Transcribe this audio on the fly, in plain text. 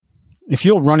If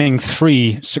you're running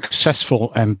 3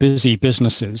 successful and busy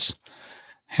businesses,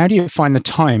 how do you find the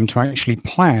time to actually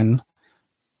plan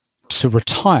to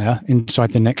retire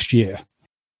inside the next year?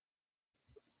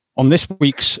 On this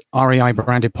week's REI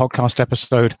Branded podcast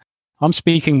episode, I'm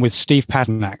speaking with Steve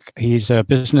Padernak. He's a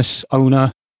business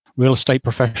owner, real estate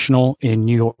professional in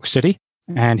New York City,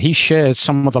 and he shares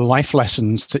some of the life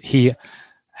lessons that he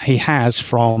has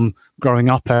from growing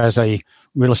up as a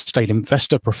real estate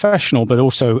investor professional, but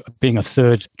also being a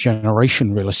 3rd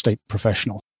generation real estate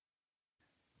professional.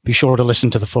 Be sure to listen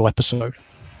to the full episode.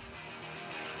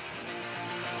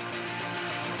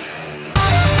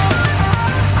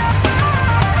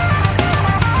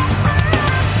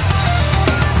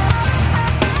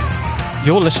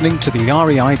 You're listening to the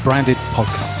REI Branded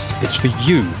podcast. It's for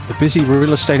you, the busy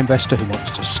real estate investor who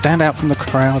wants to stand out from the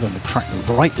crowd and attract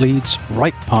the right leads,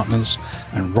 right partners,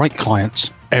 and right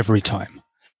clients every time.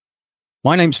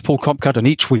 My name's Paul Kopcut, and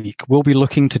each week we'll be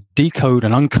looking to decode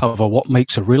and uncover what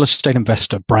makes a real estate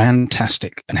investor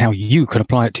brand-tastic and how you can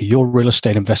apply it to your real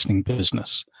estate investing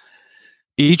business.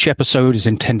 Each episode is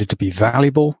intended to be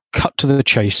valuable, cut to the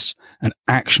chase, and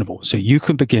actionable so you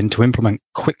can begin to implement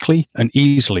quickly and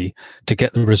easily to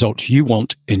get the results you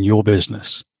want in your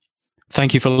business.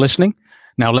 Thank you for listening.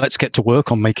 Now let's get to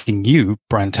work on making you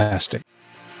brand-tastic.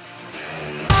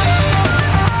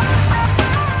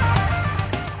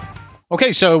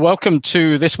 Okay, so welcome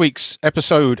to this week's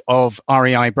episode of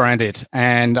REI Branded,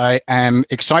 and I am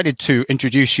excited to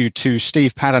introduce you to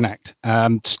Steve Padernak.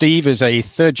 Steve is a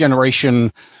 3rd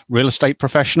generation real estate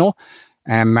professional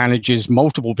and manages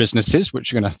multiple businesses,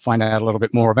 which you're going to find out a little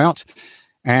bit more about.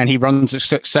 And he runs a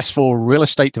successful real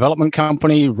estate development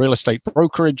company, real estate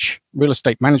brokerage, real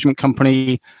estate management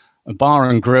company, a bar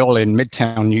and grill in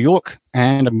Midtown, New York,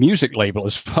 and a music label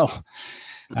as well.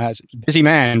 Busy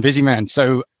man.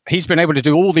 So he's been able to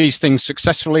do all these things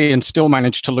successfully and still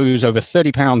managed to lose over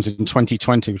 30 pounds in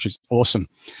 2020, which is awesome.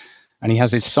 And he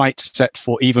has his sights set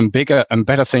for even bigger and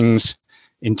better things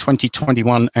in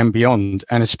 2021 and beyond,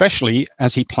 and especially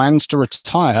as he plans to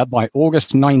retire by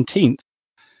August 19th,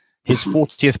 his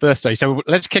 40th birthday. So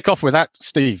let's kick off with that,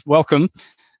 Steve. Welcome.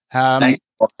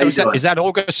 Is that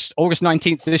August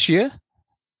 19th this year?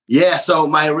 Yeah, so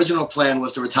my original plan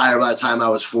was to retire by the time I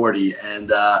was 40.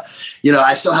 And,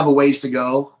 I still have a ways to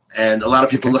go. And a lot of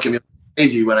people look at me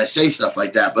crazy when I say stuff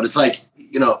like that. But it's like,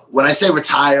 when I say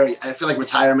retire, I feel like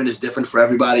retirement is different for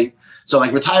everybody. So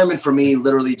like retirement for me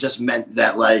literally just meant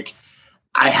that like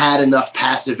I had enough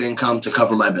passive income to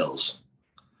cover my bills.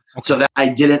 Okay. So that I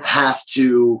didn't have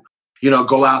to,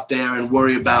 go out there and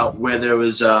worry about where there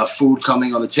was food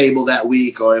coming on the table that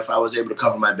week or if I was able to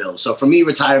cover my bills. So for me,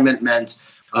 retirement meant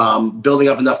building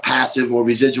up enough passive or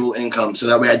residual income so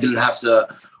that way I didn't have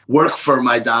to work for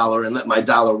my dollar and let my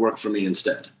dollar work for me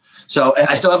instead. So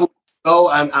I still have a go.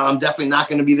 I'm definitely not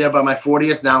going to be there by my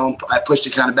 40th. Now I pushed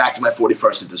it kind of back to my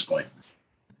 41st at this point.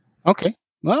 Okay.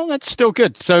 Well, that's still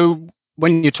good. So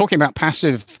when you're talking about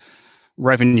passive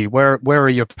revenue, where are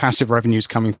your passive revenues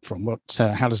coming from?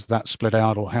 How does that split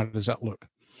out, or how does that look?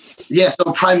 Yeah.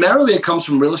 So primarily it comes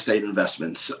from real estate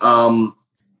investments.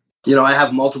 I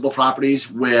have multiple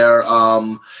properties where,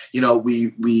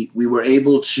 we were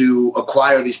able to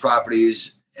acquire these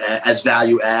properties as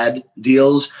value add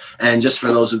deals. And just for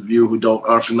those of you who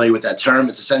aren't familiar with that term,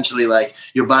 it's essentially like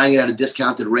you're buying it at a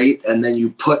discounted rate and then you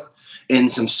put in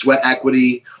some sweat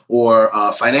equity or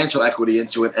financial equity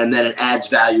into it, and then it adds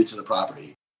value to the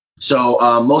property. So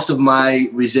most of my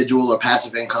residual or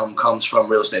passive income comes from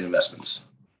real estate investments.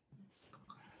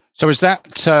 So is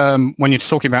that when you're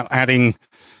talking about adding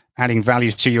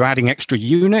value, so you're adding extra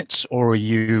units, or are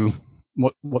you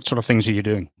what sort of things are you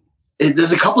doing?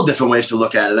 There's a couple different ways to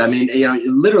look at it. I mean,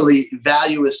 literally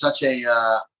value is such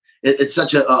a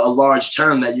large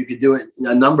term that you could do it in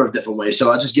a number of different ways.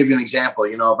 So I'll just give you an example.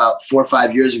 About 4 or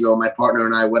 5 years ago, my partner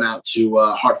and I went out to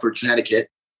Hartford, Connecticut,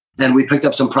 and we picked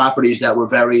up some properties that were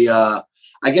very, I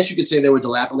guess you could say they were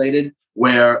dilapidated,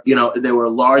 where, they were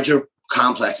larger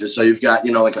complexes. So you've got,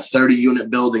 like a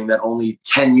 30-unit building that only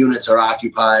 10 units are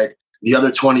occupied. The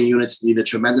other 20 units need a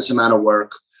tremendous amount of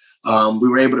work. We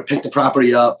were able to pick the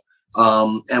property up.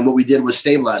 And what we did was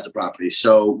stabilize the property.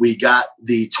 So we got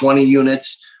the 20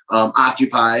 units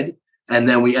occupied, and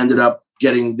then we ended up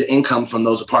getting the income from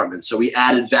those apartments. So we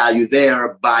added value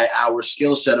there by our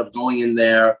skill set of going in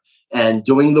there and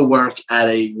doing the work at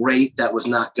a rate that was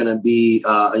not going to be,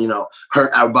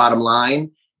 hurt our bottom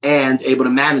line, and able to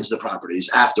manage the properties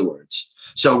afterwards.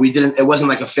 So it wasn't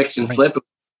like a fix and flip,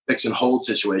 fix and hold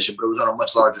situation, but it was on a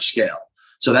much larger scale.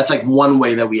 So that's like one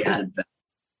way that we added value.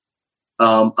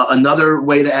 Another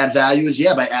way to add value is,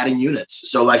 by adding units.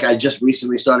 So like I just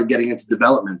recently started getting into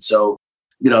development. So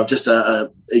just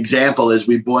a example is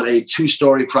we bought a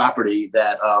 2-story property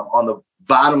that on the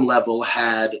bottom level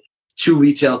had 2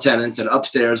 retail tenants and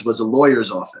upstairs was a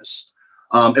lawyer's office.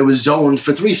 It was zoned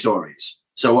for 3 stories.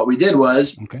 So what we did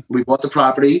was we bought the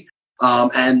property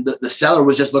and the seller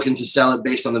was just looking to sell it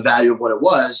based on the value of what it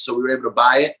was. So we were able to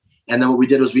buy it. And then what we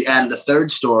did was we added a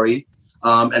 3rd story.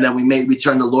 And then we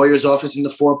turned the lawyer's office into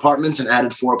 4 apartments and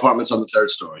added 4 apartments on the 3rd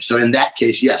story. So in that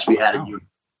case, yes, we added units.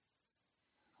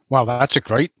 Wow, that's a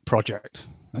great project.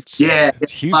 That's a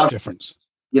huge difference.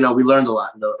 We learned a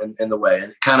lot in the way,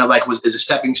 and it kind of like is a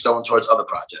stepping stone towards other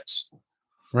projects.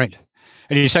 Right.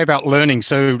 And you say about learning,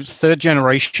 so 3rd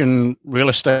generation real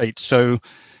estate. So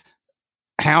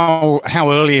how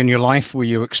early in your life were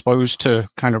you exposed to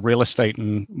kind of real estate,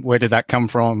 and where did that come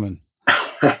from? And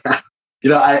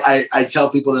I tell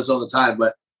people this all the time,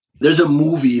 but there's a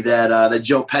movie that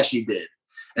Joe Pesci did,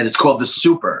 and it's called The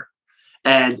Super.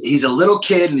 And he's a little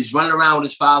kid and he's running around with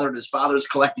his father, and his father's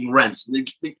collecting rents.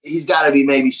 He's got to be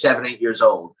maybe 7, 8 years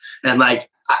old. And like,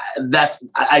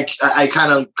 I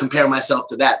kind of compare myself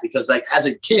to that, because like as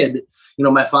a kid,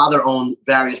 my father owned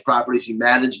various properties. He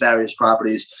managed various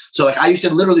properties. So like I used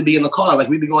to literally be in the car, like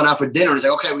we'd be going out for dinner. And it's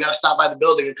like, okay, we got to stop by the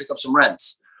building and pick up some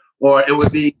rents. Or it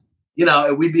would be,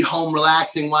 we'd be home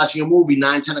relaxing, watching a movie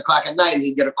 9, 10 o'clock at night, and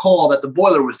he'd get a call that the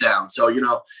boiler was down. So,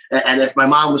 and if my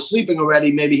mom was sleeping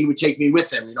already, maybe he would take me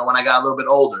with him, when I got a little bit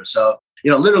older. So,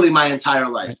 literally my entire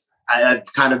life,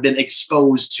 I've kind of been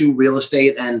exposed to real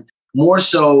estate, and more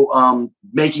so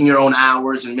making your own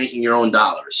hours and making your own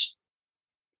dollars.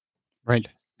 Right.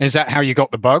 Is that how you got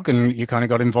the bug and you kind of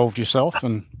got involved yourself?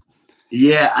 And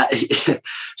yeah.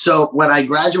 So when I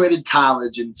graduated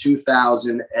college in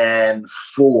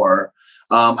 2004,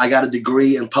 I got a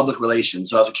degree in public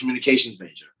relations. So I was a communications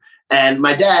major. And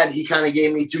my dad, he kind of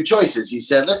gave me 2 choices. He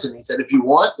said, listen, if you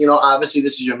want, obviously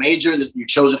this is your major. You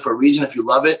chose it for a reason. If you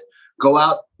love it, go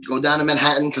down to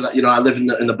Manhattan. Because, I live in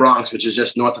the Bronx, which is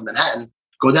just north of Manhattan.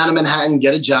 Go down to Manhattan,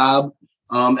 get a job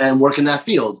and work in that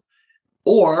field.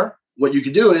 Or what you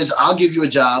could do is I'll give you a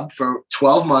job for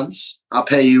 12 months. I'll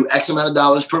pay you X amount of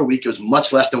dollars per week. It was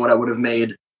much less than what I would have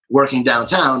made working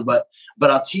downtown, but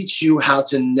I'll teach you how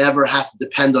to never have to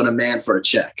depend on a man for a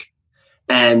check.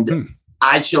 And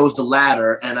I chose the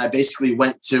latter, and I basically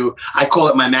I call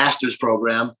it my master's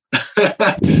program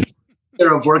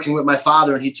of working with my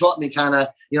father. And he taught me kind of,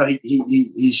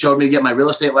 he showed me to get my real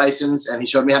estate license, and he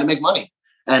showed me how to make money.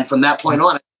 And from that point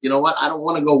on, you know what? I don't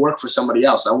want to go work for somebody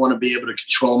else. I want to be able to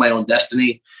control my own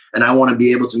destiny, and I want to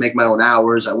be able to make my own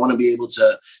hours. I want to be able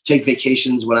to take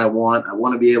vacations when I want. I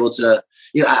want to be able to,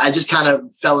 I just kind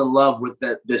of fell in love with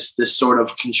this sort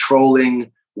of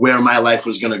controlling where my life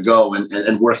was going to go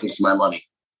and working for my money.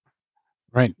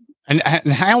 Right. And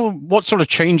what sort of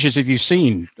changes have you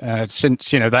seen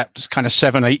since, that kind of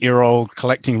 7, 8 year old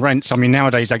collecting rents? I mean,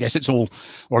 nowadays, I guess a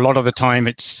lot of the time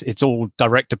it's all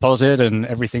direct deposit and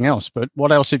everything else. But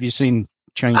what else have you seen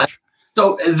change?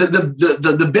 So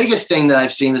the biggest thing that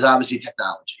I've seen is obviously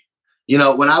technology.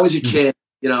 When I was a kid,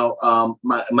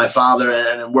 my father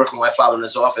and working with my father in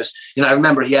his office, I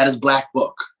remember he had his black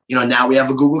book. Now we have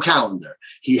a Google Calendar.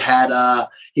 He had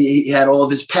he had all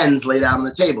of his pens laid out on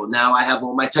the table. Now I have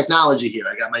all my technology here.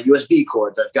 I got my USB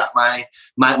cords. I've got my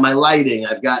lighting.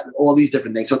 I've got all these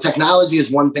different things. So technology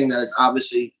is one thing that has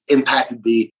obviously impacted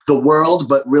the world,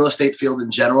 but real estate field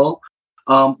in general.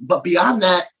 But beyond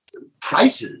that,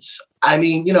 prices. I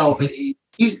mean,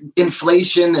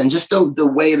 inflation and just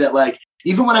the way that, like,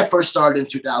 even when I first started in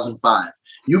 2005,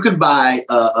 you could buy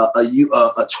a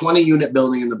 20-unit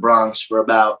building in the Bronx for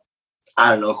about, I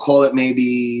don't know, call it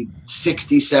maybe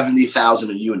 60,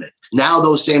 70,000 a unit. Now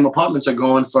those same apartments are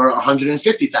going for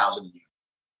 150,000 a unit.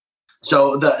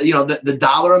 So the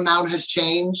dollar amount has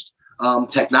changed,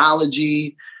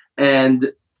 technology, and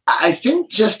I think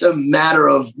just a matter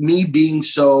of me being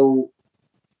so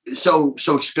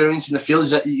experienced in the field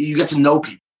is that you get to know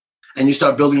people and you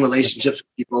start building relationships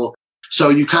with people. So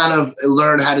you kind of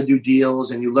learn how to do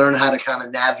deals and you learn how to kind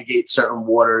of navigate certain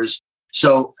waters.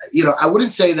 So, I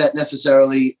wouldn't say that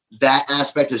necessarily that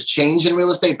aspect has changed in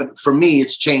real estate, but for me,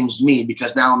 it's changed me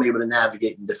because now I'm able to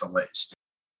navigate in different ways.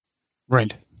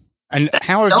 Right. And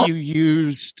how have you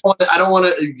used? I don't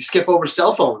want to skip over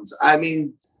cell phones. I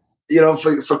mean,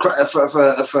 for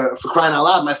crying out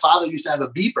loud, my father used to have a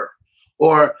beeper.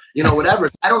 Or,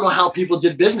 whatever. I don't know how people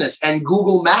did business, and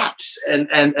Google Maps and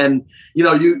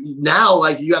you now,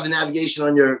 like, you have the navigation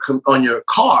on your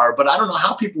car, but I don't know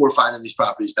how people were finding these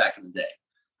properties back in the day.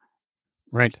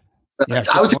 Right. Yeah,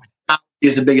 I would say technology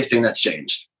is the biggest thing that's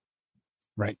changed.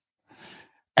 Right.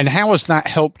 And how has that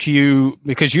helped you?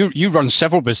 Because you run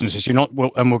several businesses, and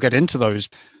we'll get into those.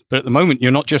 But at the moment, you're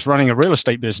not just running a real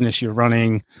estate business, you're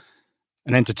running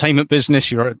an entertainment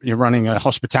business, you're running a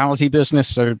hospitality business.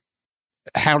 So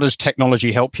how does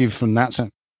technology help you from that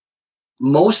sense?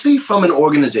 Mostly from an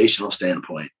organizational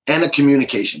standpoint and a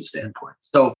communication standpoint.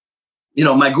 So,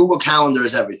 my Google Calendar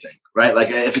is everything, right? Like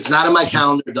if it's not in my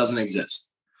calendar, it doesn't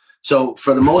exist. So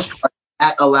for the most part,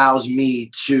 that allows me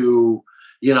to,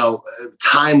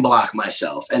 time block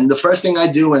myself. And the first thing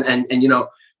I do, and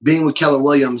being with Keller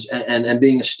Williams and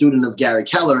being a student of Gary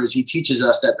Keller, is he teaches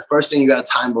us that the first thing you got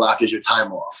to time block is your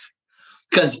time off,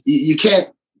 because you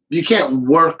can't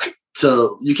work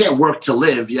to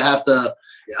live. You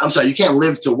can't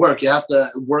live to work. You have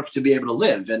to work to be able to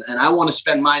live. And I want to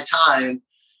spend my time,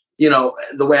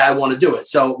 the way I want to do it.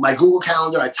 So my Google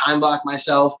Calendar, I time block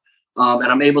myself.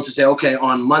 And I'm able to say, okay,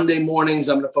 on Monday mornings,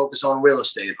 I'm going to focus on real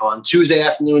estate. On Tuesday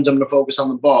afternoons, I'm going to focus on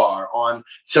the bar. On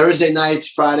Thursday nights,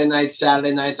 Friday nights,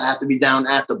 Saturday nights, I have to be down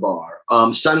at the bar.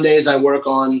 Sundays, I work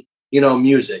on,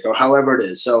 music or however it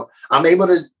is. So I'm able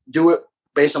to do it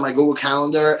based on my Google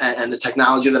Calendar and the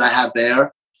technology that I have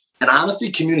there. And honestly,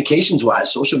 communications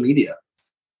wise, social media,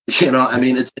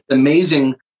 it's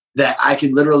amazing that I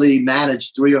could literally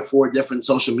manage 3 or 4 different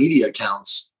social media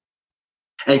accounts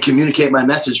and communicate my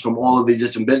message from all of these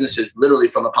different businesses, literally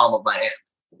from the palm of my hand.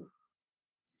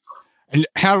 And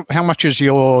how much has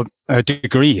your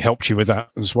degree helped you with that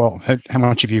as well? How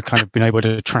much have you kind of been able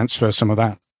to transfer some of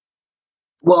that?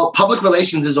 Well, public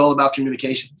relations is all about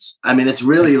communications. It's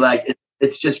really like,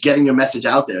 it's just getting your message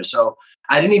out there. So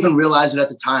I didn't even realize it at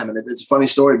the time. And it's a funny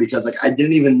story because I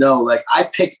didn't even know, I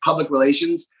picked public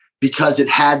relations because it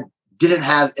had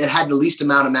the least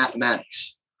amount of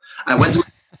mathematics.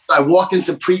 I walked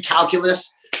into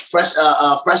pre-calculus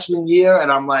freshman year,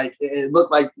 and I'm like, it looked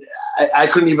like I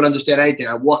couldn't even understand anything.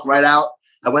 I walked right out.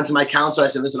 I went to my counselor. I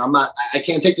said, listen, I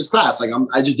can't take this class.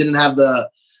 I just didn't have the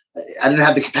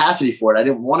capacity for it. I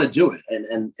didn't want to do it.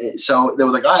 And so they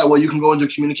were like, all right, well, you can go into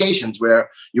communications where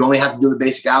you only have to do the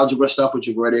basic algebra stuff, which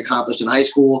you've already accomplished in high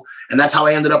school. And that's how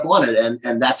I ended up on it.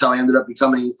 And that's how I ended up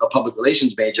becoming a public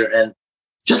relations major and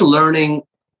just learning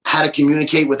how to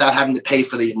communicate without having to pay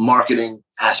for the marketing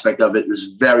aspect of it was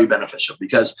very beneficial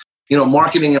because,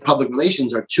 marketing and public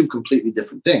relations are 2 completely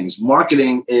different things.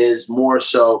 Marketing is more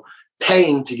so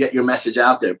paying to get your message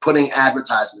out there, putting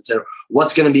advertisements there,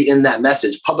 what's going to be in that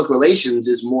message. Public relations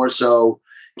is more so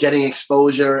getting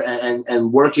exposure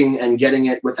and working and getting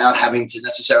it without having to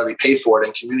necessarily pay for it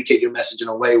and communicate your message in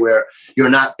a way where you're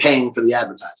not paying for the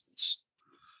advertisements.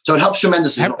 So it helps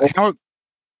tremendously.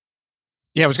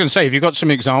 Yeah, I was going to say, have you got some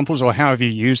examples or how have you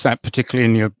used that particularly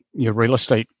in your real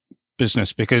estate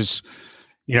business? Because,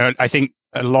 I think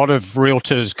a lot of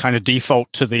realtors kind of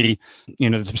default to the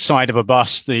side of a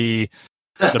bus, the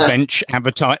bench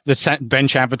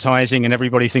advertising, and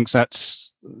everybody thinks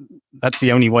that's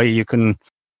the only way you can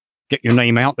get your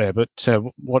name out there. But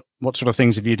what sort of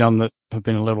things have you done that have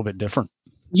been a little bit different?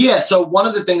 Yeah. So one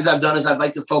of the things I've done is I'd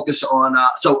like to focus on,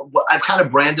 so I've kind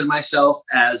of branded myself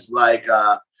as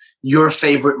your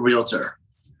favorite realtor,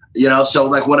 so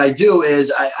what I do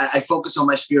is I focus on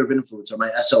my sphere of influence or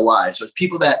my SOI. So it's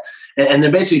people that, and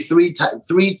they're basically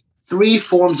three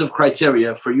forms of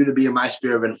criteria for you to be in my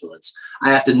sphere of influence. I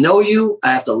have to know you,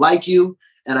 I have to like you,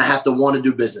 and I have to want to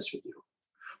do business with you.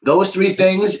 Those 3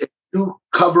 things, if you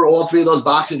cover all 3 of those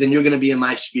boxes, then you're going to be in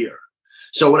my sphere.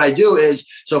 So what I do is,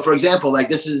 for example,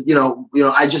 this is,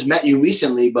 I just met you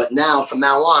recently, but from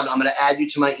now on, I'm going to add you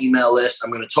to my email list. I'm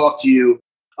going to talk to you.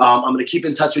 I'm going to keep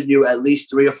in touch with you at least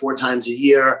 3 or 4 times a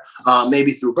year,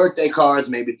 maybe through birthday cards,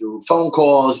 maybe through phone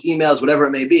calls, emails, whatever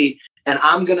it may be. And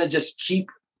I'm going to just keep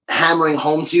hammering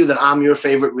home to you that I'm your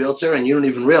favorite realtor and you don't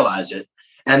even realize it.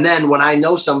 And then when I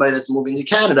know somebody that's moving to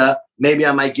Canada, maybe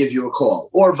I might give you a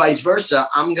call or vice versa.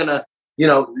 I'm going to,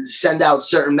 send out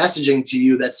certain messaging to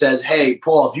you that says, hey,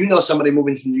 Paul, if you know somebody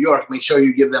moving to New York, make sure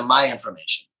you give them my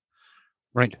information.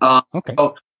 Right. Okay.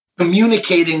 So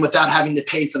communicating without having to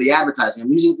pay for the advertising.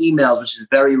 I'm using emails, which is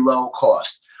very low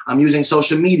cost. I'm using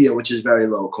social media, which is very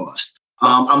low cost.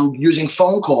 I'm using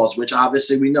phone calls, which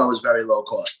obviously we know is very low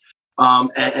cost.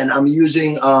 And I'm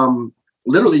using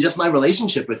literally just my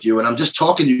relationship with you. And I'm just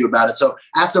talking to you about it. So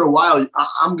after a while,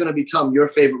 I'm going to become your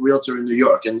favorite realtor in New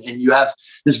York. And you have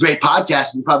this great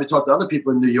podcast. And you probably talk to other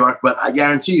people in New York, but I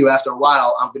guarantee you after a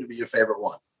while, I'm going to be your favorite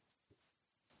one.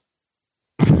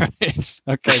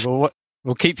 Okay. Well,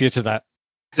 we'll keep you to that.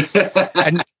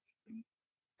 And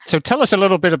so tell us a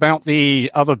little bit about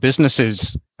the other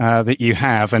businesses that you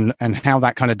have and how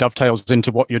that kind of dovetails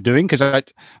into what you're doing. Because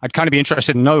I'd kind of be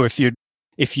interested to know if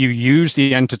you use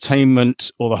the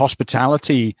entertainment or the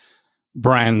hospitality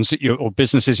brands or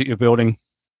businesses that you're building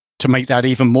to make that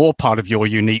even more part of your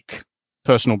unique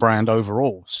personal brand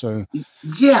overall. So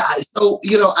yeah, so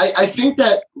I think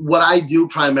that what I do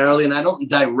primarily, and I don't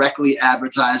directly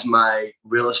advertise my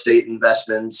real estate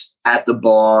investments at the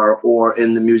bar or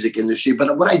in the music industry,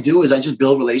 but what I do is I just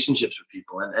build relationships with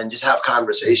people and just have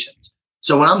conversations.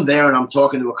 So when I'm there and I'm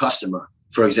talking to a customer,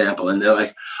 for example, and they're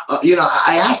like,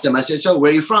 I asked them, I say, so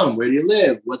where are you from? Where do you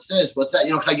live? What's this? What's that?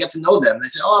 Because I get to know them. They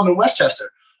say, oh, I'm in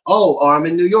Westchester. Oh, or I'm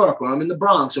in New York, or I'm in the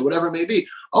Bronx, or whatever it may be.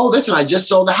 Oh, listen, I just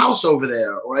sold a house over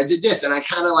there, or I did this. And I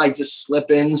kind of like just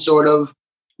slip in sort of,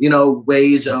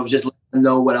 ways of just letting them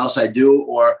know what else I do.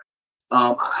 Or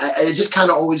it just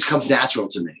kind of always comes natural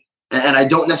to me. And I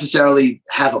don't necessarily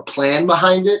have a plan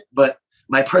behind it, but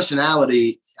my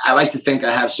personality, I like to think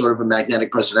I have sort of a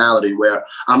magnetic personality where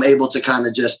I'm able to kind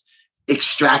of just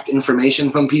extract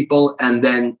information from people and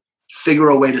then figure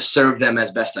a way to serve them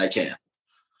as best I can.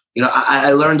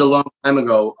 I learned a long time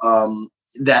ago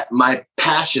that my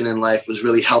passion in life was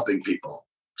really helping people.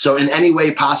 So in any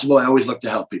way possible, I always look to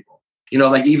help people.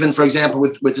 Like even, for example,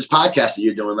 with this podcast that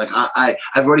you're doing, like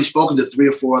I've already spoken to 3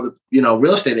 or 4 other,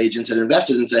 real estate agents and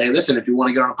investors and say, hey, listen, if you want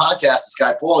to get on a podcast, this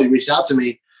guy, Paul, he reached out to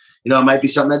me, it might be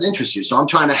something that interests you. So I'm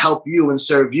trying to help you and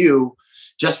serve you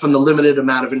just from the limited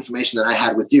amount of information that I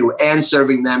had with you and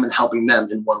serving them and helping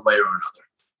them in one way or another.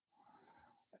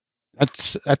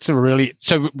 That's a really,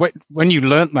 so when you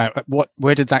learned that,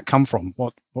 where did that come from?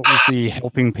 What was the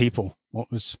helping people? What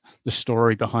was the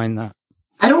story behind that?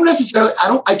 I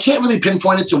can't really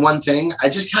pinpoint it to one thing. I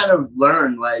just kind of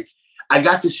learned, like, I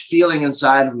got this feeling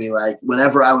inside of me, like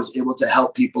whenever I was able to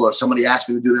help people or somebody asked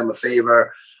me to do them a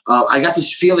favor, I got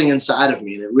this feeling inside of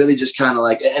me, and it really just kind of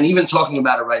like, and even talking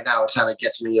about it right now, it kind of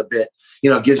gets me a bit,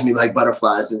 gives me like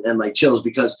butterflies and like chills,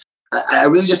 because I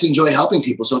really just enjoy helping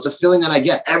people. So it's a feeling that I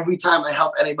get every time I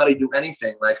help anybody do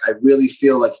anything. Like I really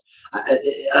feel like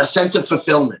a sense of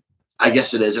fulfillment, I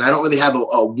guess it is. And I don't really have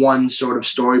a one sort of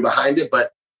story behind it,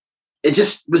 but it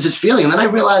just was this feeling. And then I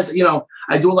realized,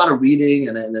 I do a lot of reading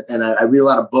and I read a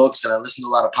lot of books and I listen to a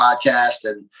lot of podcasts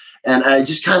and I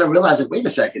just kind of realized, like, wait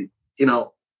a second,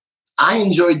 I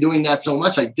enjoy doing that so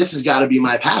much. Like, this has got to be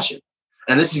my passion.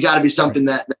 And this has got to be something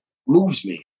that moves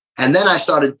me. And then I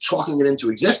started talking it into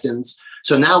existence.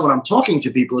 So now when I'm talking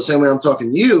to people, the same way I'm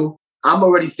talking to you, I'm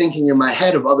already thinking in my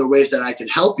head of other ways that I can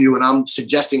help you. And I'm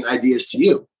suggesting ideas to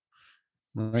you.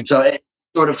 Right. So it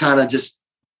sort of kind of just,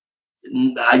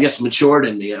 I guess, matured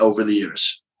in me over the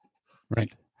years.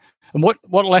 Right. And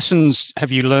what lessons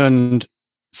have you learned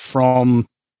from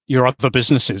your other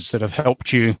businesses that have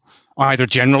helped you either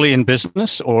generally in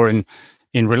business or in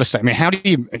real estate? I mean, how do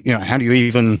you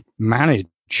even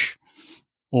manage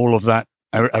all of that?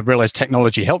 I realize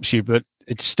technology helps you, but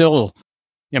it's still,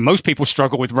 most people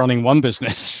struggle with running one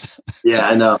business. Yeah,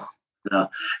 I know. No.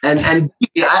 And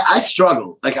I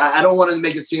struggle. Like, I don't want to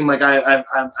make it seem like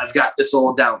I've got this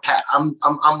all down pat. I'm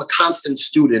a constant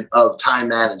student of time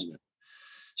management.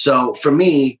 So for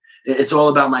me, it's all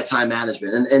about my time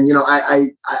management. And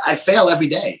I fail every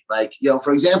day. Like,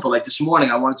 for example, like this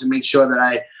morning, I wanted to make sure that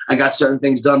I got certain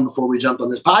things done before we jumped on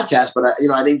this podcast, but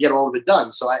I didn't get all of it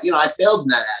done. So I failed in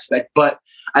that aspect, but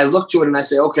I look to it and I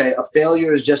say, okay, a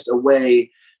failure is just a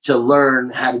way to learn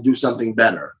how to do something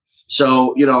better.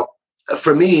 So,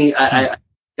 for me, I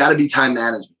got to be time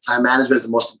management. Time management is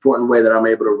the most important way that I'm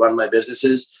able to run my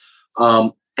businesses.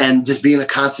 And just being a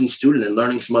constant student and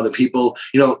learning from other people,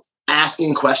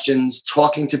 asking questions,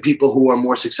 talking to people who are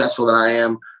more successful than I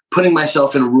am, putting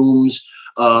myself in rooms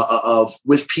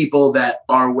with people that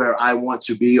are where I want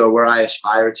to be or where I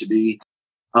aspire to be.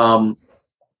 That's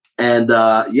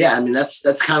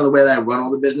kind of the way that I run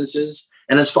all the businesses.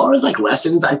 And as far as like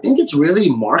lessons, I think it's really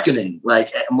marketing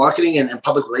and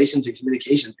public relations and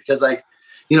communications, because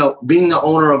being the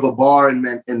owner of a bar in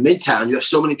Midtown, you have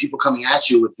so many people coming at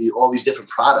you with all these different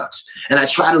products. And I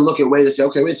try to look at ways to say,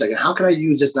 okay, wait a second, how can I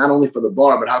use this not only for the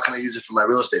bar, but how can I use it for my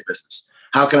real estate business?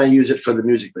 How can I use it for the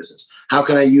music business? How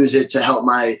can I use it to help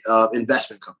my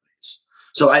investment companies?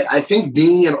 So I think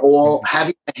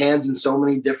having my hands in so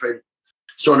many different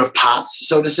sort of pots,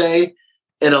 so to say,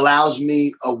 it allows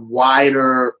me a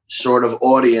wider sort of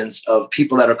audience of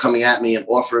people that are coming at me and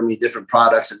offering me different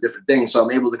products and different things. So I'm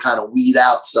able to kind of weed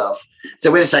out stuff. So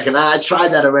wait a second, I tried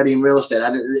that already in real estate.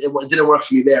 It didn't work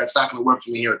for me there. It's not going to work for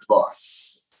me here at the bar.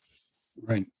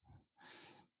 Right.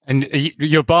 And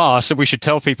your bar, so we should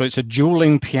tell people it's a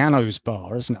Dueling Pianos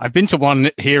bar, isn't it? I've been to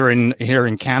one here in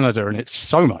Canada, and it's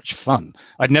so much fun.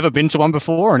 I'd never been to one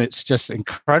before, and it's just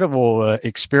incredible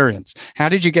experience. How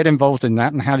did you get involved in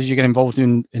that, and how did you get involved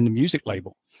in the music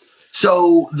label?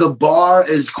 So the bar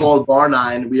is called Bar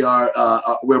 9.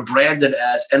 We're branded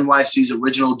as NYC's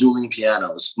original dueling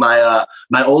pianos. My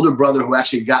older brother, who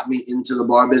actually got me into the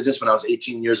bar business when I was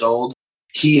 18 years old,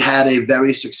 he had a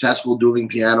very successful dueling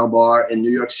piano bar in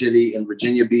New York City, in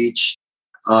Virginia Beach,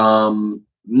 and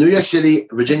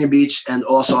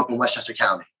also up in Westchester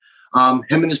County.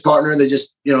 Him and his partner, they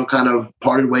just, kind of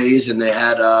parted ways, and they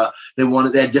had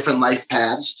different life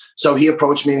paths. So he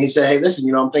approached me and he said, "Hey, listen,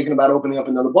 I'm thinking about opening up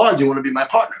another bar. Do you want to be my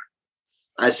partner?"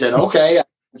 I said, "Okay."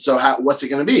 So what's it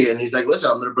going to be? And he's like,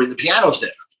 "Listen, I'm going to bring the pianos there."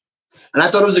 And I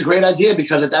thought it was a great idea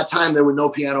because at that time there were no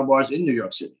piano bars in New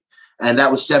York City. And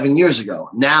that was 7 years ago.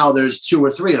 Now there's 2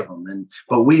 or 3 of them.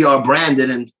 But we are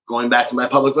branded, and going back to my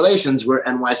public relations, we're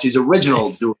NYC's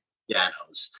original dueling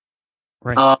pianos.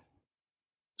 Right.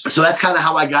 So that's kind of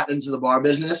how I got into the bar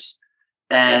business.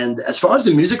 And as far as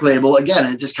the music label, again,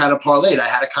 it just kind of parlayed. I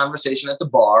had a conversation at the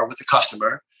bar with a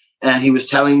customer, and he was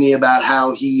telling me about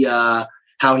how he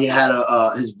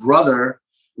had his brother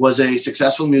was a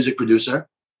successful music producer.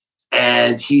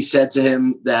 And he said to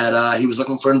him that he was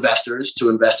looking for investors to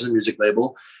invest in a music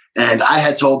label. And I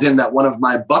had told him that one of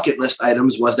my bucket list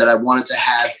items was that I wanted to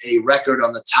have a record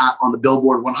on the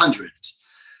Billboard 100.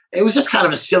 It was just kind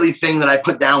of a silly thing that I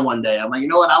put down one day. I'm like, you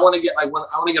know what? I want to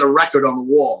get a record on the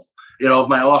wall, of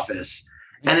my office.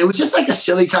 And it was just like a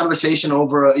silly conversation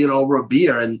over a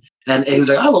beer. And he was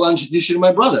like, "Oh, well, I'll introduce you to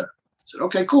my brother." I said,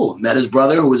 "Okay, cool." Met his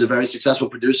brother, who was a very successful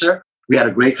producer. We had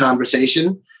a great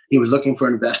conversation. He was looking for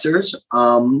investors.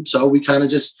 So we kind of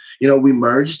just, we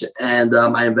merged, and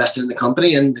I invested in the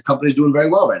company, and the company's doing very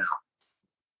well right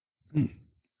now.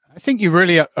 I think you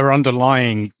really are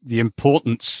underlying the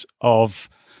importance of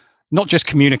not just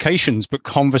communications, but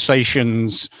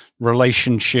conversations,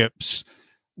 relationships,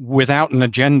 without an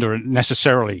agenda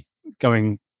necessarily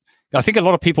going. I think a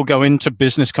lot of people go into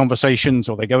business conversations,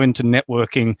 or they go into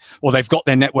networking, or they've got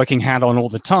their networking hat on all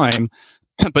the time,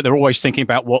 but they're always thinking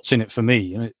about what's in it for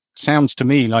me. And it sounds to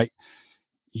me like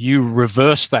you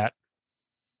reverse that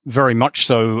very much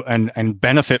so, and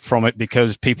benefit from it,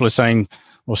 because people are saying,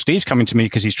 "Well, Steve's coming to me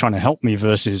because he's trying to help me,"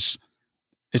 versus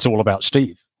it's all about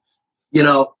Steve.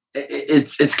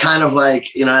 It's kind of like,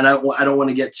 and I don't want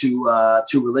to get too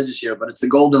religious here, but it's the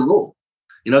golden rule.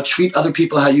 Treat other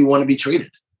people how you want to be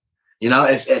treated.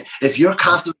 If you're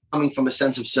constantly coming from a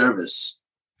sense of service,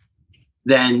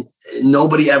 then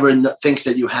nobody ever thinks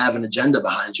that you have an agenda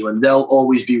behind you, and they'll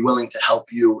always be willing to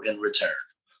help you in return.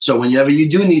 So whenever you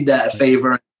do need that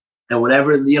favor, and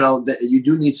whenever that you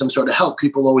do need some sort of help,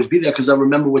 people will always be there because they'll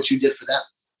remember what you did for them.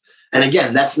 And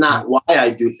again, that's not why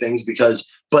I do things,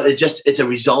 but it's a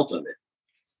result of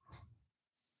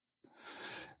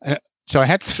it. So I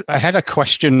had a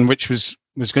question which was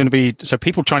going to be, so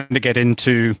people trying to get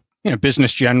into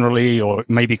business generally, or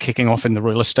maybe kicking off in the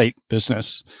real estate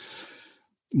business,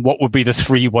 what would be the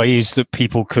 3 ways that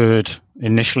people could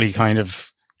initially kind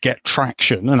of get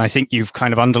traction? And I think you've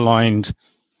kind of underlined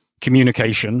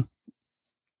communication,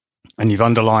 and you've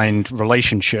underlined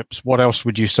relationships. What else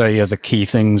would you say are the key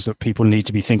things that people need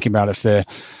to be thinking about if they're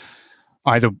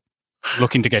either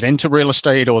looking to get into real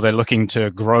estate, or they're looking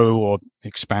to grow or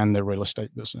expand their real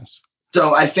estate business?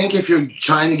 So I think if you're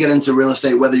trying to get into real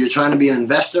estate, whether you're trying to be an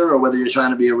investor or whether you're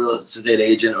trying to be a real estate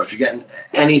agent, or if you're getting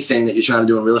anything that you're trying to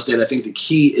do in real estate, I think the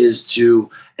key is to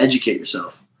educate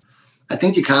yourself. I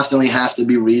think you constantly have to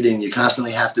be reading. You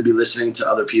constantly have to be listening to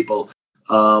other people,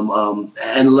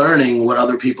 and learning what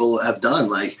other people have done.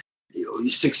 Like,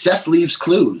 success leaves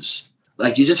clues.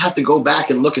 Like, you just have to go back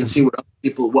and look and see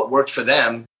what worked for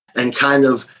them, and kind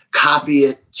of copy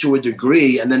it to a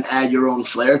degree, and then add your own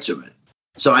flair to it.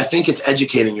 So I think it's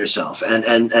educating yourself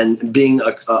and being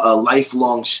a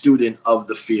lifelong student of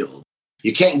the field.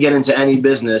 You can't get into any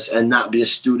business and not be a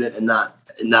student and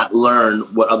not learn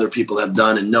what other people have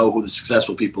done and know who the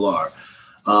successful people are.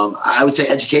 I would say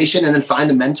education, and then find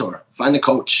a mentor, find a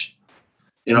coach.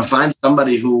 Find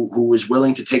somebody who is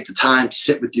willing to take the time to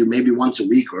sit with you, maybe once a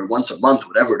week or once a month,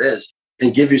 whatever it is,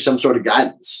 and give you some sort of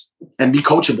guidance, and be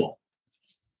coachable.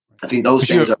 I think those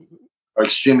things are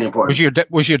extremely important.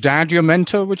 Was your dad your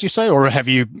mentor, would you say, or have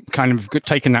you kind of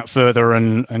taken that further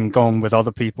and gone with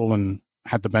other people and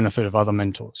had the benefit of other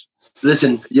mentors?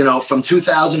 Listen, from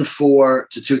 2004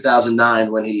 to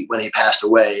 2009, when he passed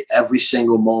away, every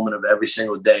single moment of every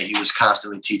single day, he was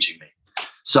constantly teaching me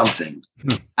something.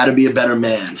 How to be a better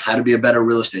man, how to be a better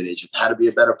real estate agent, how to be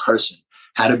a better person,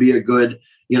 how to be a good,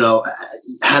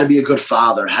 how to be a good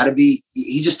father,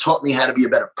 he just taught me how to be a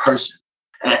better person.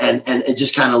 And it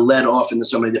just kind of led off into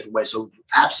so many different ways. So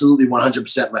absolutely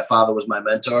 100%, my father was my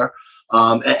mentor.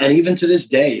 And even to this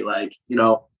day, like,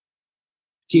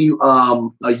 he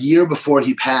a year before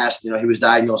he passed, he was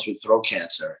diagnosed with throat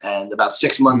cancer, and about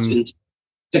 6 months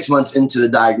into the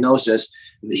diagnosis,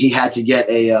 he had to get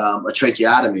a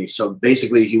tracheotomy. So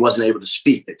basically, he wasn't able to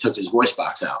speak. They took his voice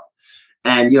box out.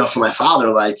 And, for my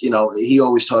father, he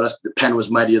always taught us the pen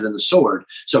was mightier than the sword.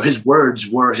 So his words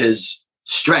were his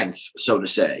strength, so to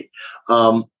say.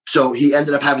 So he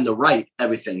ended up having to write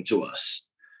everything to us.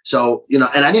 So,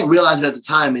 and I didn't realize it at the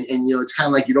time. And it's kind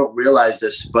of like you don't realize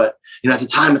this, but, at the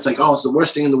time it's like, oh, it's the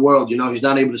worst thing in the world. He's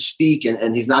not able to speak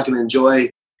and he's not going to enjoy,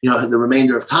 the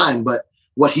remainder of time. But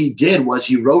what he did was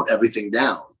he wrote everything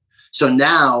down. So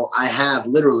now I have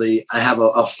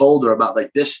a folder about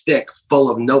like this thick full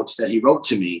of notes that he wrote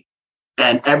to me.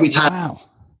 And every time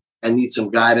I need some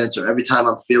guidance, or every time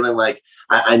I'm feeling like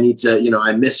I need to,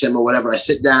 I miss him or whatever, I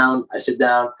sit down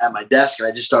at my desk and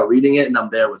I just start reading it, and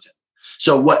I'm there with him.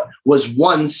 So what was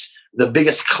once the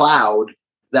biggest cloud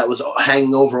that was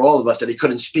hanging over all of us that he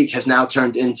couldn't speak has now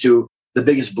turned into the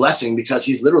biggest blessing, because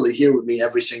he's literally here with me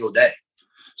every single day.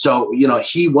 So,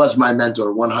 he was my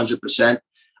mentor 100%.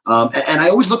 And I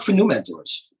always look for new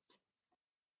mentors.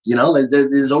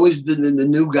 There's always the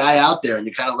new guy out there, and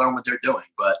you kind of learn what they're doing.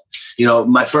 But,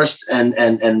 my first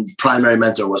and primary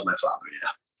mentor was my father. Yeah.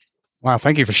 Wow.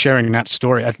 Thank you for sharing that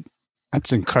story.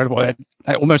 That's incredible. That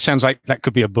almost sounds like that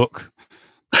could be a book.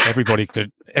 Everybody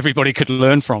could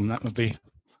learn from. That would be.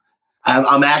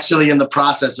 I'm actually in the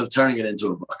process of turning it into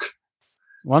a book.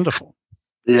 Wonderful.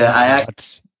 Yeah.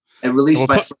 I released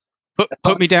my.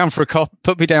 Put me down for a copy.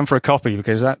 Put me down for a copy,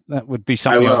 because that would be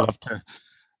something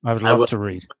I would love to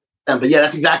read. But yeah,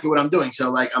 that's exactly what I'm doing. So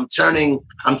like I'm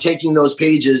taking those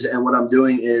pages, and what I'm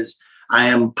doing is I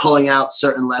am pulling out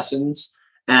certain lessons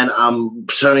and I'm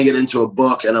turning it into a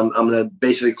book, and I'm going to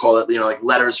basically call it, like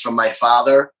Letters from My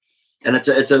Father. And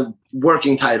it's a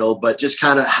working title, but just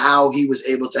kind of how he was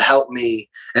able to help me,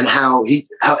 and how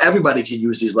everybody can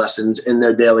use these lessons in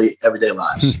their everyday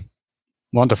lives.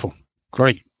 Wonderful.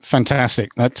 Great. Fantastic.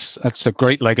 That's a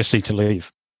great legacy to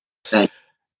leave. Thank you.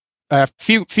 A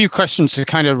few questions to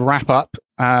kind of wrap up.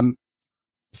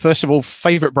 First of all,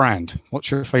 favorite brand.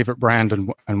 What's your favorite brand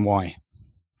and why?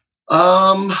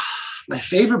 My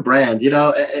favorite brand,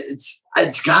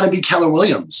 it's got to be Keller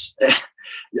Williams.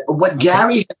 What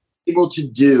Gary has been able to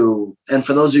do, and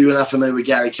for those of you who are not familiar with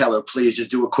Gary Keller, please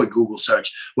just do a quick Google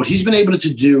search. What he's been able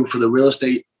to do for the real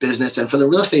estate business and for the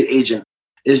real estate agent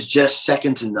is just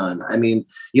second to none. I mean,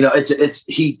 he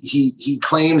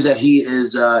claims that he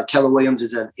is Keller Williams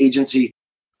is an agency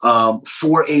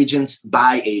for agents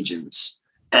by agents.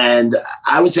 And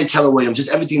I would say Keller Williams,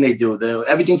 just everything they do,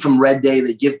 everything from Red Day,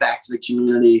 they give back to the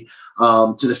community,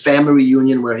 to the family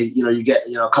reunion where you get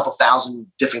a couple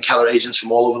thousand different Keller agents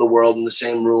from all over the world in the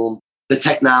same room, the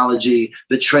technology,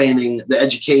 the training, the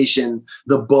education,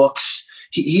 the books.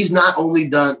 He's not only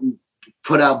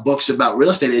put out books about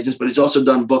real estate agents, but he's also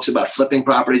done books about flipping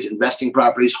properties, investing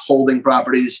properties, holding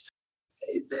properties.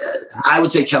 I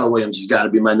would say Keller Williams has got to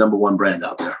be my number one brand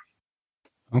out there.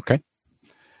 Okay.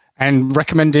 And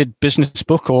recommended business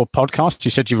book or podcast? You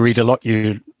said you read a lot,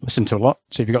 you listen to a lot.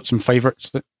 So have you got some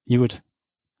favorites that you would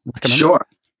recommend? Sure.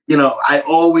 I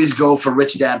always go for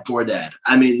Rich Dad, Poor Dad.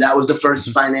 I mean, that was the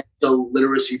first financial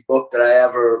literacy book that I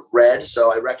ever read.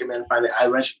 So I recommend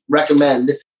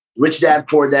Rich Dad,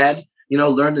 Poor Dad.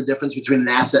 Learn the difference between an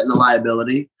asset and a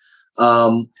liability.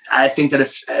 I think that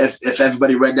if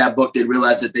everybody read that book, they'd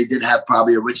realize that they did have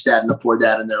probably a rich dad and a poor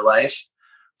dad in their life.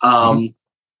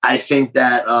 I think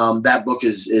that that book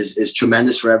is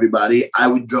tremendous for everybody. I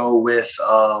would go with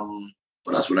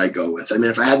what else would I go with? I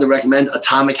mean, if I had to recommend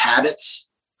Atomic Habits,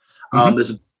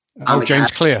 there's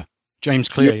James Clear.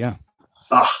 Yeah.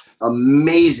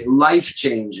 Amazing, life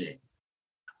changing.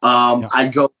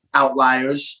 I'd go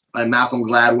Outliers by Malcolm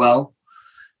Gladwell.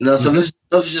 So those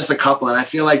are just a couple. And I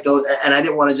feel like those, and I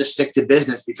didn't want to just stick to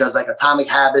business, because like Atomic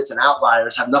Habits and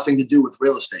Outliers have nothing to do with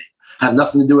real estate, have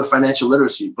nothing to do with financial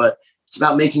literacy, but it's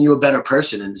about making you a better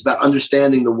person. And it's about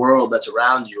understanding the world that's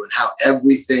around you and how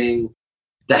everything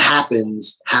that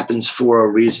happens for a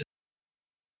reason.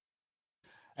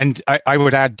 And I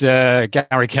would add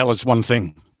Gary Keller's One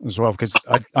Thing as well, because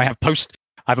I have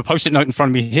a Post-it note in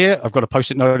front of me here. I've got a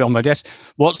Post-it note on my desk.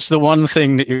 What's the one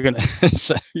thing that you're going to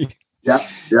say? Yeah.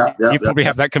 You probably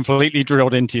have that completely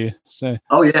drilled into you. So.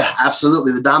 Oh yeah,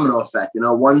 absolutely. The domino effect.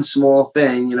 One small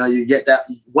thing. You get that.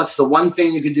 What's the one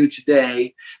thing you could do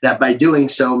today that by doing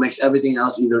so makes everything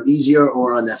else either easier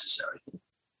or unnecessary?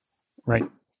 Right.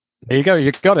 There you go.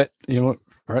 You got it.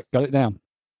 Got it down.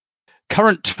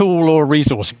 Current tool or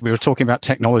resource. We were talking about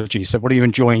technology. So what are you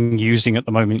enjoying using at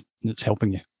the moment that's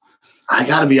helping you? I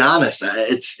got to be honest.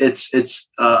 It's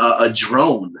a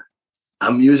drone.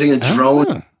 I'm using a drone.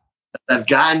 Ah. I've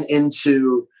gotten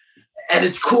into, and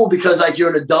it's cool because like you're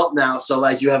an adult now, so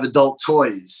like you have adult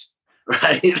toys,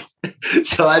 right?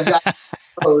 So I've got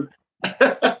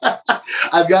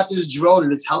I've got this drone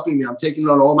and it's helping me. I'm taking it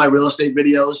on all my real estate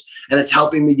videos and it's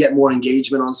helping me get more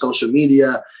engagement on social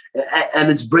media. And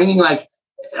it's bringing like,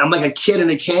 I'm like a kid in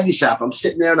a candy shop. I'm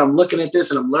sitting there and I'm looking at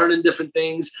this and I'm learning different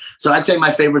things. So I'd say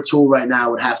my favorite tool right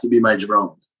now would have to be my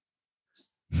drone.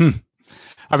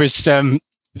 I was,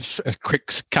 a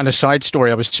quick kind of side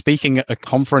story. I was speaking at a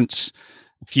conference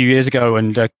a few years ago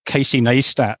and Casey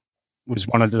Neistat was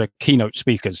one of the keynote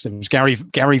speakers. There was Gary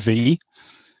Vee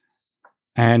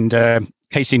and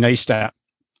Casey Neistat.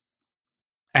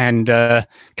 And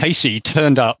Casey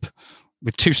turned up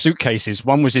with 2 suitcases.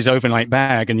 One was his overnight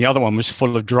bag and the other one was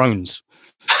full of drones.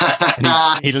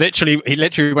 And he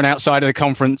literally went outside of the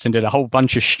conference and did a whole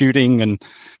bunch of shooting and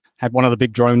had one of the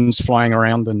big drones flying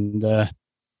around. And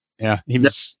he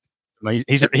was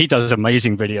amazing. He does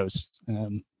amazing videos.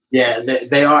 Yeah,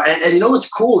 they are. And you know what's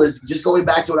cool is just going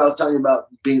back to what I was telling you about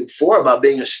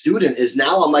being a student is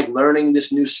now I'm like learning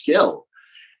this new skill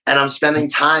and I'm spending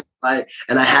time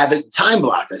and I have it time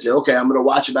blocked. I say, okay, I'm going to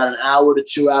watch about an hour to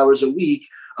 2 hours a week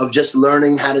of just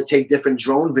learning how to take different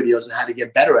drone videos and how to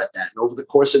get better at that. And over the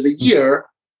course of a year,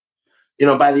 you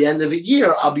know, by the end of a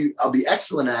year, I'll be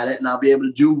excellent at it and I'll be able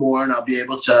to do more and I'll be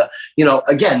able to, you know,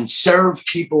 again, serve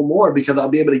people more because I'll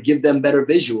be able to give them better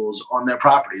visuals on their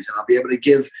properties and I'll be able to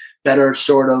give better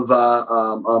sort of,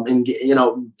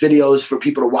 videos for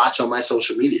people to watch on my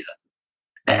social media.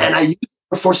 And I use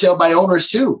it for sale by owners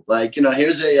too. Like, you know,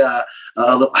 here's a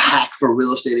little hack for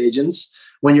real estate agents.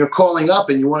 When you're calling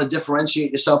up and you want to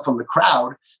differentiate yourself from the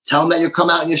crowd, tell them that you'll come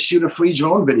out and you shoot a free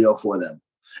drone video for them.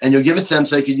 And you'll give it to them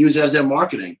so they can use it as their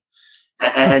marketing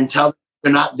and tell them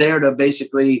you're not there to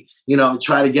basically, you know,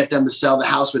 try to get them to sell the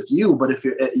house with you. But if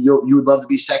you would love to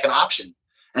be second option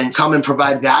and come and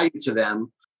provide value to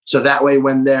them. So that way,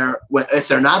 if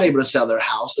they're not able to sell their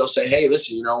house, they'll say, hey,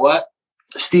 listen, you know what,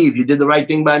 Steve, you did the right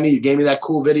thing by me. You gave me that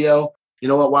cool video. You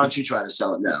know what? Why don't you try to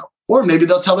sell it now? Or maybe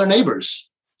they'll tell their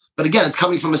neighbors. But again, it's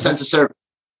coming from a sense of service.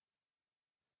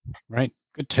 Right.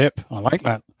 Good tip. I like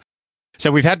that.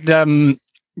 So we've had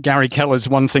Gary Keller's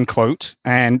One Thing quote.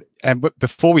 And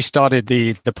before we started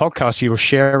the podcast, you were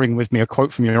sharing with me a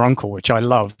quote from your uncle, which I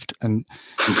loved. And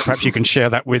perhaps you can share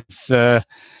that with the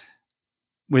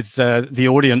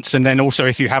audience. And then also,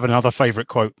 if you have another favorite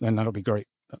quote, then that'll be great.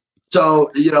 So,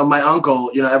 you know, my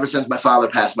uncle, you know, ever since my father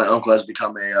passed, my uncle has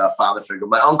become a father figure.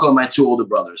 My uncle and my 2 older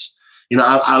brothers. You know,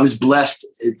 I was blessed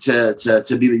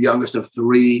to be the youngest of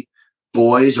 3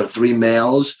 boys or 3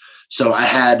 males. So I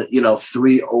had, you know,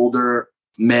 3 older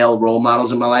male role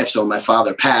models in my life. So when my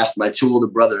father passed, my 2 older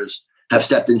brothers have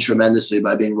stepped in tremendously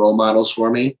by being role models for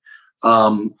me.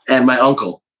 And my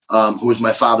uncle, who was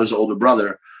my father's older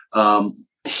brother,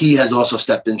 he has also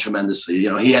stepped in tremendously. You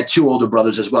know, he had 2 older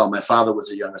brothers as well. My father was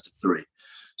the youngest of 3.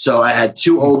 So I had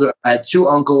 2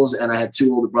 uncles and I had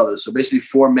 2 older brothers. So basically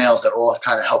 4 males that all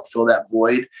kind of helped fill that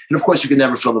void. And of course you can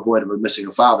never fill the void of missing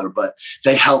a father, but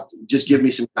they helped just give me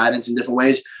some guidance in different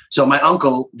ways. So my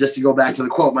uncle, just to go back to the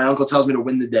quote, my uncle tells me to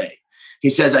win the day.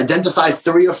 He says, identify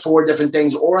 3 or 4 different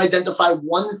things or identify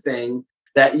one thing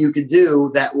that you could do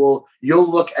that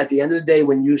you'll look at the end of the day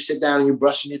when you sit down and you're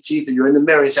brushing your teeth or you're in the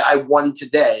mirror and say, I won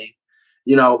today.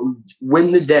 You know,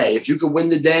 win the day. If you could win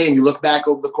the day and you look back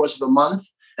over the course of a month,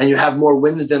 and you have more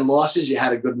wins than losses, you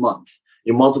had a good month.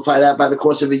 You multiply that by the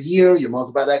course of a year, you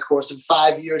multiply that course of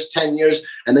 5 years, 10 years,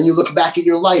 and then you look back at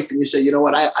your life and you say, you know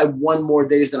what, I won more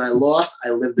days than I lost. I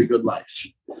lived a good life.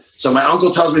 So my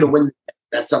uncle tells me to win.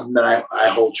 That's something that I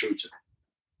hold true to.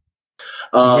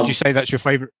 Would you say that's your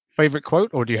favorite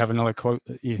quote, or do you have another quote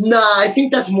that you? No, I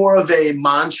think that's more of a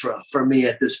mantra for me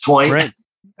at this point. Right.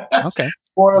 Okay.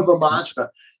 More of a mantra.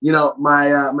 You know,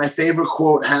 my favorite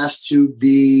quote has to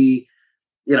be,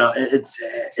 you know,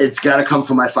 it's got to come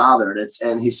from my father.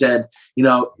 And he said, you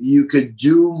know, you could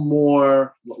do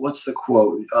more. What's the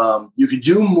quote? You could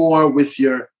do more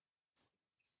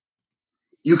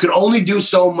you could only do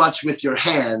so much with your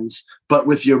hands, but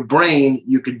with your brain,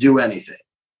 you could do anything.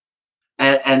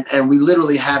 And we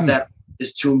literally have that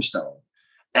as tombstone.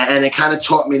 And it kind of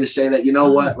taught me to say that, you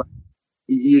know what,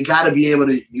 you got to be able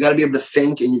to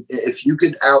think. And if you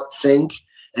could outthink,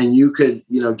 and you could,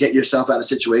 you know, get yourself out of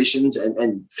situations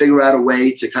and figure out a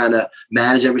way to kind of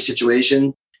manage every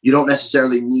situation. You don't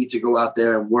necessarily need to go out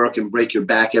there and work and break your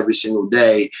back every single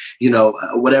day, you know,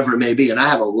 whatever it may be. And I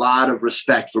have a lot of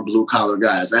respect for blue collar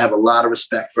guys. I have a lot of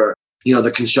respect for, you know,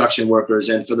 the construction workers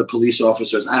and for the police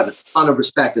officers. I have a ton of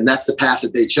respect, and that's the path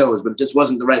that they chose, but it just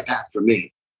wasn't the right path for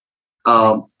me.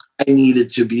 I I needed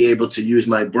to be able to use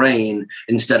my brain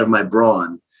instead of my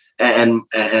brawn.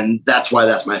 And that's why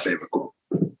that's my favorite quote.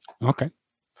 Okay.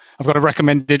 I've got to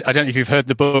recommend it. I don't know if you've heard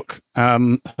the book,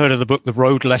 heard of the book, The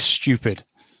Road Less Stupid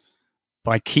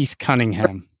by Keith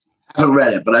Cunningham. I haven't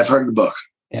read it, but I've heard the book.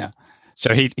 Yeah.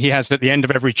 So he has at the end of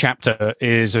every chapter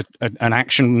is an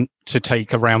action to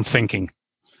take around thinking,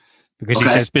 because he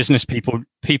says business people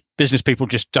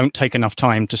just don't take enough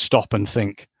time to stop and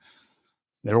think.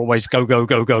 They're always go, go,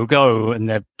 go, go, go, and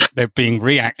they're being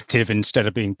reactive instead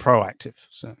of being proactive.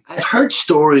 So I've heard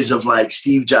stories of like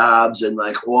Steve Jobs and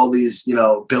like all these,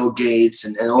 Bill Gates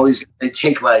and all these. They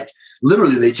take like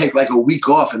a week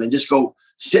off and they just go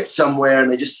sit somewhere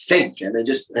and they just think and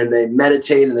they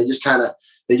meditate and they just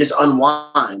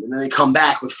unwind and then they come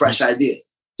back with fresh ideas.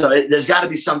 So there's got to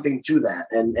be something to that,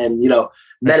 and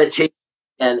meditate.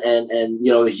 And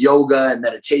yoga and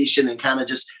meditation and kind of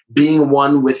just being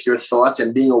one with your thoughts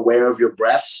and being aware of your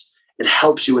breaths, it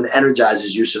helps you and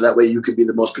energizes you so that way you could be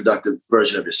the most productive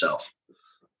version of yourself.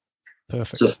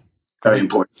 Perfect. So very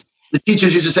important. The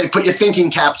teachers used to say, put your thinking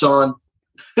caps on.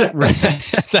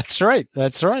 That's right.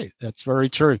 That's very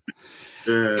true.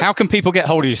 How can people get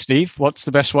hold of you, Steve? What's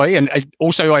the best way? And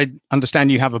also, I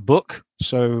understand you have a book,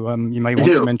 so you may want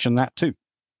to mention that too.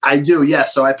 I do,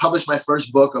 yes. So I published my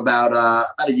first book about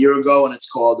a year ago, and it's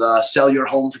called Sell Your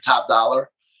Home for Top Dollar.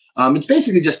 It's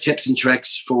basically just tips and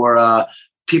tricks for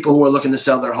people who are looking to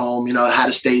sell their home, how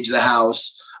to stage the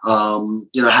house, how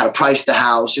to price the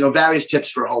house, various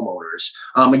tips for homeowners.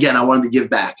 Again, I wanted to give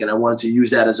back, and I wanted to use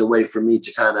that as a way for me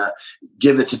to kind of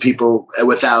give it to people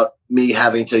without me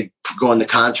having to go into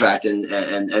contract and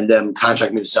them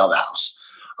contract me to sell the house.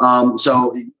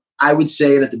 So I would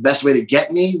say that the best way to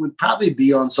get me would probably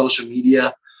be on social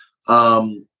media.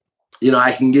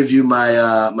 I can give you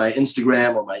my my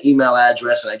Instagram or my email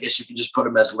address, and I guess you can just put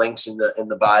them as links in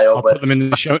the bio. I'll put them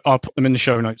in the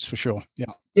show notes for sure.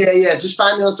 Yeah. Just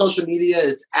find me on social media.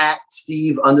 It's at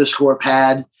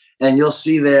Steve_Pad, and you'll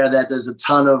see there that there's a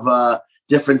ton of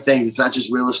different things. It's not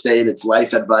just real estate. It's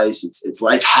life advice. It's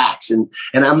life hacks. And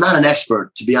I'm not an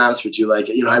expert, to be honest with you.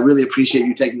 I really appreciate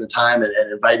you taking the time and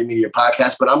inviting me to your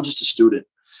podcast, but I'm just a student,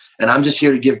 and I'm just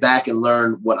here to give back and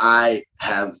learn what I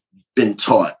have been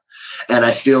taught. And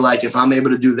I feel like if I'm able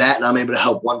to do that and I'm able to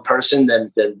help one person,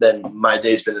 then my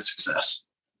day's been a success.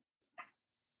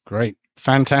 Great.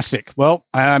 Fantastic. Well,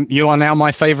 you are now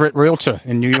my favorite realtor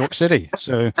in New York City.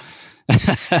 So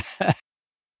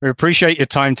we appreciate your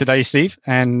time today, Steve,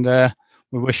 and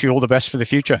we wish you all the best for the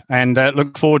future, and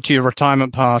look forward to your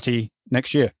retirement party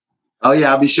next year. Oh,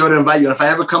 yeah, I'll be sure to invite you. And if I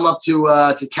ever come up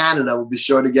to Canada, we'll be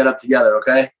sure to get up together,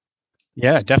 okay?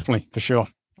 Yeah, definitely, for sure.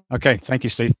 Okay, thank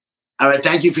you, Steve. All right,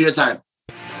 thank you for your time.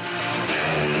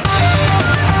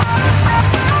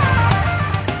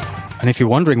 And if you're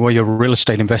wondering where your real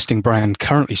estate investing brand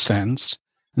currently stands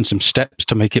and some steps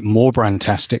to make it more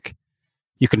brandtastic,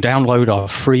 you can download our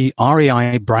free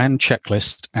REI brand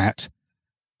checklist at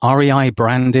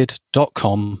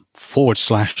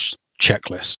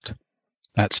reibranded.com/checklist.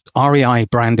 That's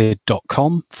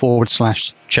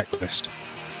reibranded.com/checklist.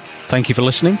 Thank you for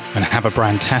listening and have a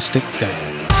brandtastic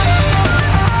day.